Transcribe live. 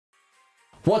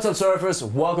What's up, surfers?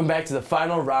 Welcome back to the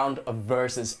final round of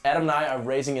Versus. Adam and I are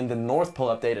racing in the North Pole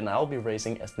update, and I'll be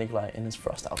racing as Nicolai in his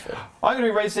Frost outfit. I'm going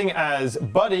to be racing as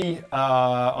Buddy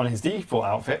on his default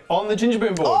outfit on the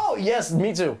Gingerbread board. Oh, yes,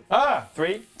 me too.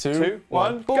 3, 2,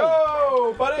 1, boom.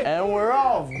 Go, Buddy! And we're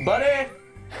off, buddy!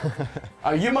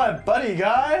 Are you my buddy,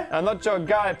 guy? I'm not your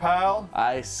guy, pal.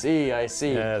 I see, I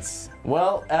see. Yes.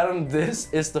 Well, Adam,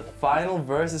 this is the final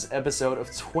Versus episode of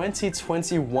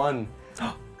 2021.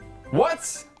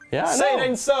 What? Yeah, I Say know. it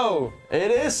ain't so.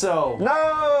 It is so.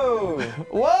 No!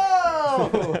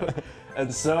 Whoa!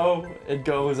 And so it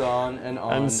goes on and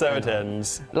on. And so it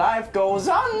ends. Life goes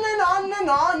on and on and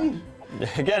on.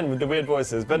 Again with the weird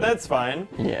voices, but that's fine.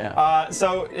 Yeah.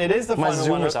 So it is the My final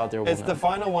one. Zoomers out there will It's know. the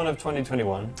final one of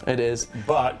 2021. It is.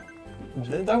 But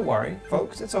don't worry,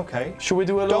 folks. It's okay. Should we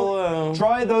do a little? Don't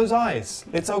dry those eyes.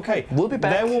 It's okay. We'll be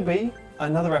back. There will be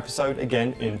another episode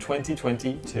again in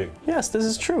 2022. Yes, this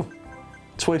is true.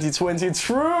 2020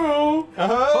 true.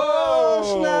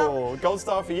 Oh, snap. Gold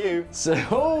star for you. So,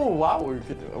 oh wow,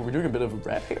 we're doing a bit of a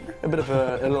rap here, a bit of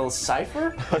a little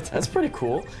cipher. That's pretty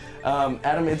cool.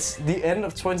 Adam, it's the end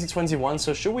of 2021,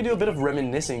 so should we do a bit of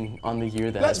reminiscing on the year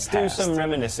that has passed? Let's do some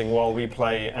reminiscing while we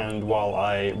play and while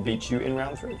I beat you in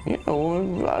round 3. You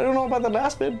know, I don't know about the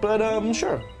last bit, but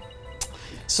sure.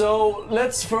 So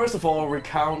let's first of all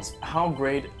recount how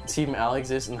great Team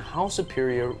Alex is and how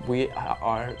superior we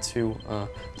are to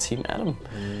Team Adam.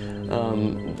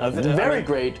 Very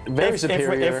great, very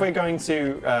superior. If we're going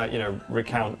to,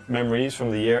 recount memories from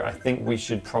the year, I think we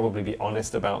should probably be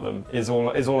honest about them. Is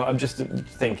all. I'm just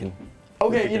thinking.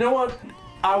 Okay, you know what?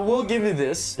 I will give you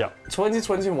this. Yeah.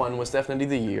 2021 was definitely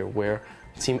the year where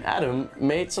Team Adam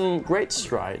made some great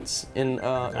strides in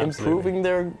improving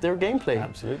their gameplay.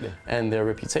 Absolutely. And their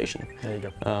reputation. There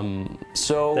you go.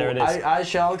 So there it is. I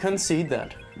shall concede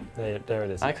that. There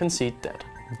it is. I concede that.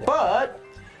 Yeah. But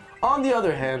on the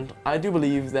other hand, I do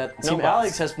believe that Team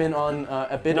Alex has been on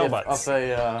a bit of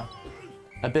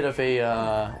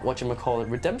a whatchamacallit,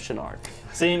 redemption arc.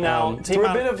 See now, through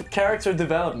a bit of character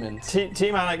development.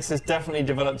 Team Alex has definitely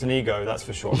developed an ego, that's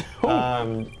for sure.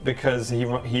 Because he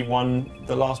won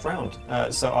the last round.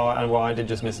 And I did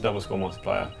just miss a double score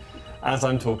multiplier. As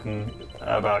I'm talking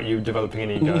about you developing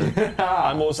an ego,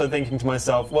 I'm also thinking to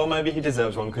myself, well, maybe he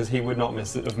deserves one because he would not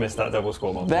have missed that double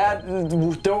score multiplier.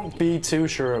 Don't be too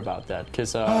sure about that,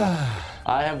 because I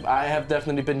have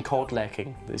definitely been caught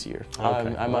lacking this year.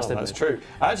 Okay. I must admit. That's true.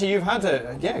 Actually, you've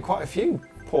had quite a few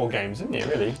poor games, haven't you?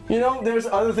 Really? You know, there's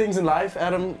other things in life,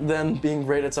 Adam, than being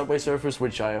great at Subway Surfers,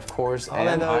 which I of course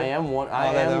am. I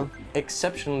am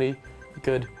exceptionally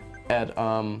good at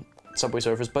Subway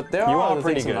Surfers, but there are other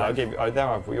things in life. You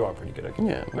are pretty good. Okay.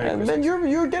 Yeah, and then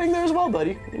you're getting there as well,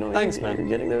 buddy. You know, thanks, man. You're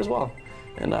getting there as well,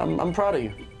 and I'm proud of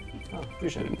you. Oh,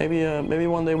 appreciate it. Maybe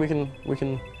one day we can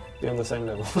be on the same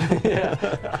level.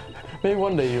 Yeah. Maybe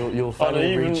one day you'll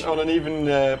finally reach on an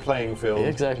even playing field. Yeah,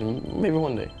 exactly. Maybe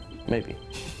one day. Maybe.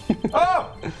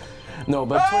 Oh! No,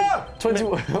 but 20.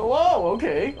 Whoa,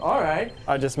 okay, all right.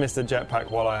 I just missed a jetpack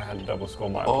while I had a double score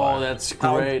multiplier. Oh, that's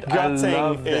great. How gutting I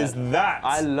love that. is that?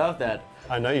 I love that.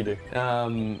 I know you do.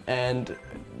 And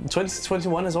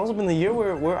 2021 has also been the year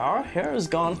where our hair has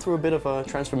gone through a bit of a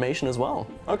transformation as well.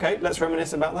 Okay, let's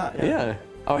reminisce about that. Yeah.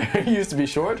 Our hair used to be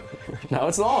short, now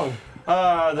it's long.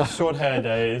 The short hair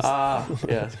days.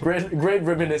 Yeah, great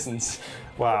reminiscence.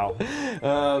 Wow.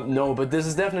 No, but this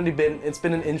has definitely been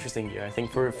an interesting year, I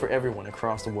think, for everyone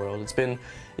across the world. It's been,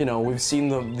 we've seen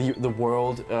the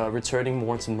world returning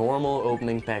more to normal,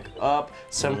 opening back up,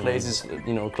 some places,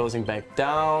 closing back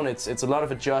down. It's a lot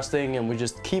of adjusting, and we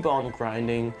just keep on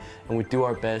grinding, and we do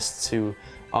our best to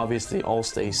obviously all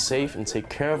stay safe and take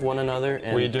care of one another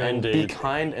and be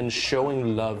kind and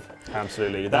showing love.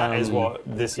 Absolutely. That is what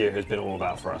this year has been all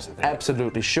about for us, I think.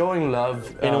 Absolutely. Showing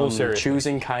love, in all seriousness.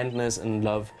 Choosing kindness and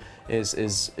love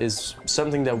is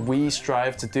something that we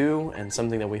strive to do, and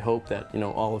something that we hope that,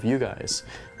 all of you guys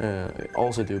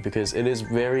also do, because it is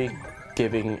very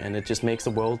giving, and it just makes the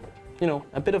world,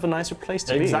 a bit of a nicer place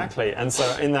to be. Exactly. And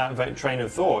so in that train of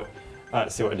thought,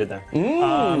 see what I did there?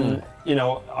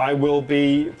 I will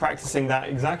be practicing that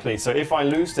exactly. So if I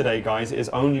lose today, guys, it is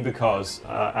only because,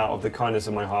 out of the kindness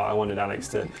of my heart, I wanted Alex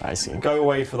to go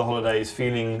away for the holidays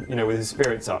feeling, with his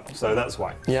spirits up. So that's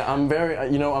why. Yeah, I'm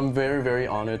very, very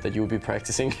honored that you will be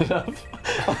practicing love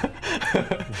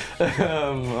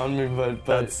on me, but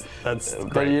that's but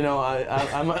great.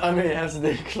 I may have to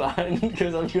decline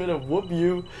because I'm gonna whoop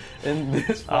you in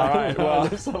this final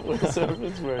round of Subway Surfers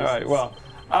Versus. All right, well.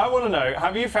 I want to know,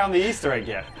 have you found the Easter egg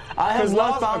yet? I have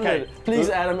not found it. Please,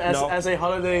 Adam, as a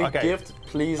holiday gift,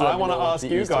 please let me know I want to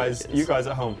ask you guys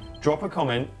at home, drop a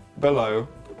comment below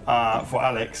for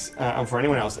Alex and for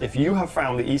anyone else, if you have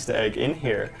found the Easter egg in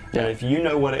here, and if you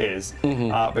know what it is,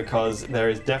 because there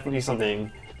is definitely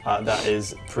something that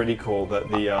is pretty cool that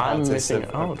the artists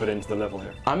have put into the level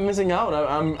here. I'm missing out.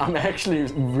 I'm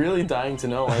actually really dying to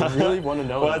know. I really want to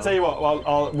know. Well, I'll tell you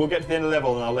what. We'll get to the end of the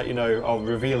level and I'll let you know. I'll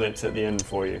reveal it at the end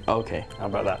for you. Okay. How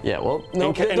about that? Yeah. Well,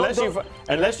 no, unless you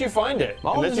find it.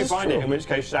 Unless you find it, in which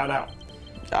case, shout out.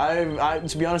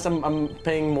 To be honest, I'm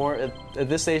paying more at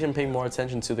this stage. I'm paying more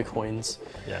attention to the coins.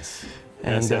 Yes.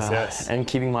 And, yes. And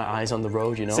keeping my eyes on the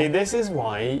road, you know. See, this is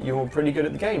why you're pretty good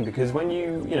at the game, because when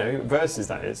you versus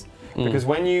that is, because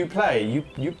when you play,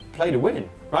 you play to win,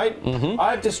 right?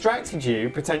 I've distracted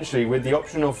you potentially with the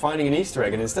option of finding an Easter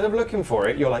egg, and instead of looking for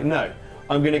it, you're like, no,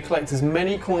 I'm going to collect as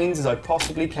many coins as I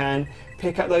possibly can,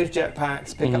 pick up those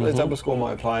jetpacks, pick up those double score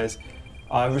multipliers.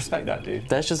 I respect that, dude.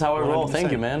 That's just how I roll.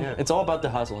 Thank you, man. Yeah. It's all about the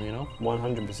hustle, you know.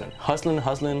 100%.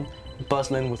 Hustling,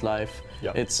 bustling with life.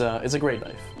 Yep. It's a great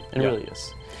life. It really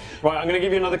is. Right, I'm going to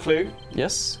give you another clue.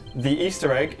 Yes. The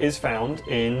Easter egg is found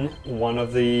in one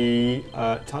of the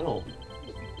tunnel.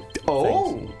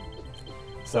 Oh. Things.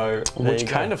 So which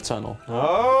kind of tunnel?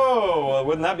 Oh, well,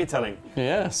 wouldn't that be telling?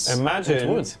 Yes.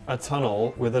 Imagine a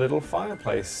tunnel with a little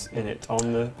fireplace in it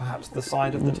on perhaps the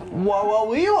side of the tunnel.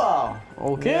 Wow.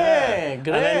 Okay,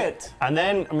 great. And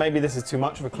then maybe this is too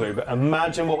much of a clue, but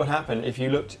imagine what would happen if you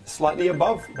looked slightly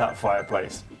above that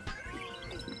fireplace.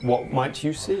 What might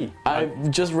you see? I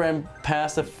just ran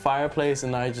past the fireplace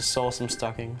and I just saw some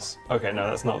stockings. Okay,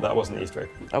 no, that wasn't the Easter egg.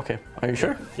 Okay, are you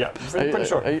sure? Yeah, pretty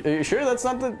sure. Are you sure that's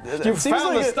not the... You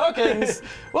found the stockings!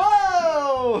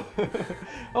 Whoa!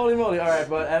 Holy moly, alright,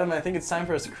 but Adam, I think it's time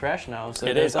for us to crash now. So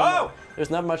it is. There's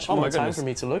not much more time for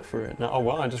me to look for it. No,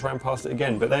 well, I just ran past it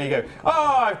again, but there you go.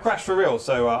 Oh, I've crashed for real,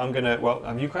 so I'm gonna... Well,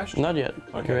 have you crashed? Not yet.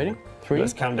 Okay. You ready? 3.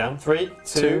 Let's count down. 3,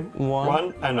 2,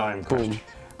 1, and I'm crashed. Boom.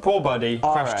 Poor buddy,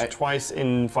 crashed twice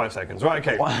in 5 seconds. Right,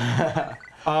 okay.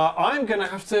 I'm going to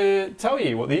have to tell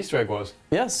you what the Easter egg was.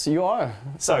 Yes, you are.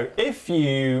 So, if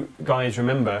you guys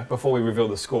remember, before we reveal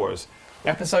the scores,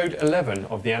 episode 11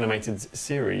 of the animated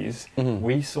series,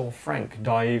 we saw Frank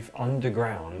dive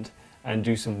underground and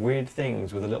do some weird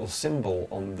things with a little symbol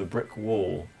on the brick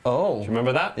wall. Oh. Do you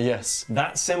remember that? Yes.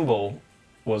 That symbol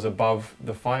was above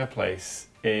the fireplace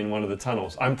in one of the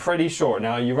tunnels. I'm pretty sure.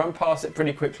 Now, you run past it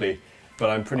pretty quickly, but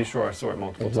I'm pretty sure I saw it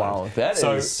multiple times. Wow, that is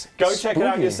So go check it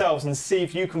out yourselves and see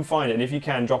if you can find it. And if you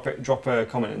can, drop a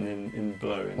comment in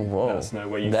below and let us know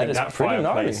where you think that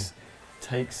fireplace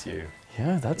takes you.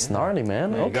 Yeah, that's gnarly,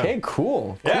 man. Okay,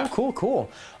 cool. Cool.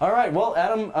 All right, well,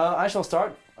 Adam, I shall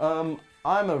start. I'm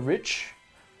a rich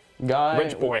guy.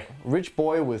 Rich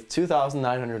boy with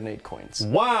 2,908 coins.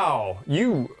 Wow,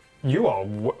 you are,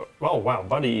 well, wow,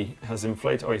 buddy has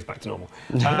inflated, oh, he's back to normal.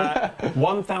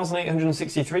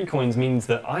 1,863 coins means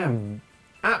that I am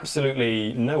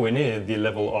absolutely nowhere near the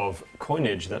level of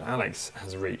coinage that Alex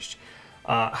has reached.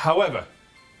 However,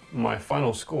 my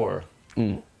final score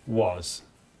was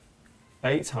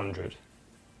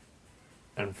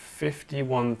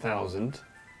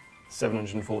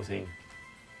 851,714.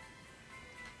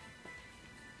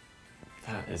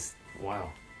 That is,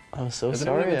 wow. I'm so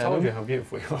sorry, Adam. I told you how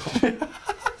beautiful you are.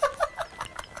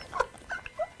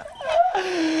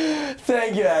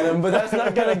 Thank you, Adam, but that's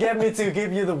not gonna get me to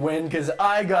give you the win because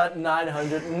I got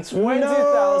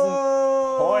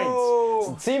 920,000 points.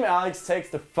 So Team Alex takes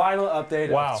the final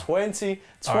update of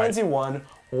 2021. Right.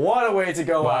 What a way to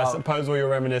go out. I suppose what you're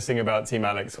reminiscing about Team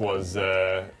Alex was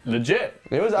legit.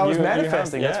 It was. I was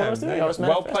manifesting. That's what I was doing. I was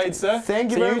manifesting. Well played, sir.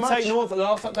 Thank you very much. So you take the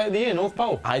last update of the year, North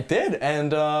Pole. I did,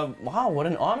 and wow, what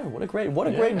an honor! What a great year!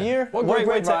 What a great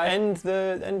way to end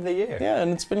the year. Yeah,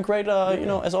 and it's been great. You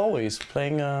know, as always,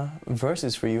 playing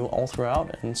verses for you all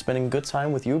throughout, and spending good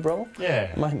time with you, bro. Yeah.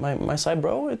 My side,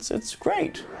 bro. It's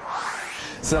great.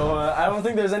 So I don't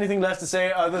think there's anything left to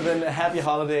say other than happy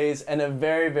holidays and a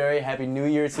very, very happy New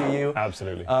Year to you.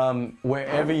 Absolutely.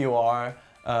 Wherever you are,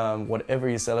 whatever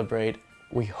you celebrate,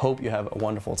 we hope you have a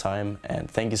wonderful time. And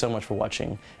thank you so much for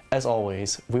watching. As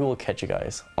always, we will catch you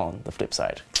guys on the flip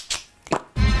side.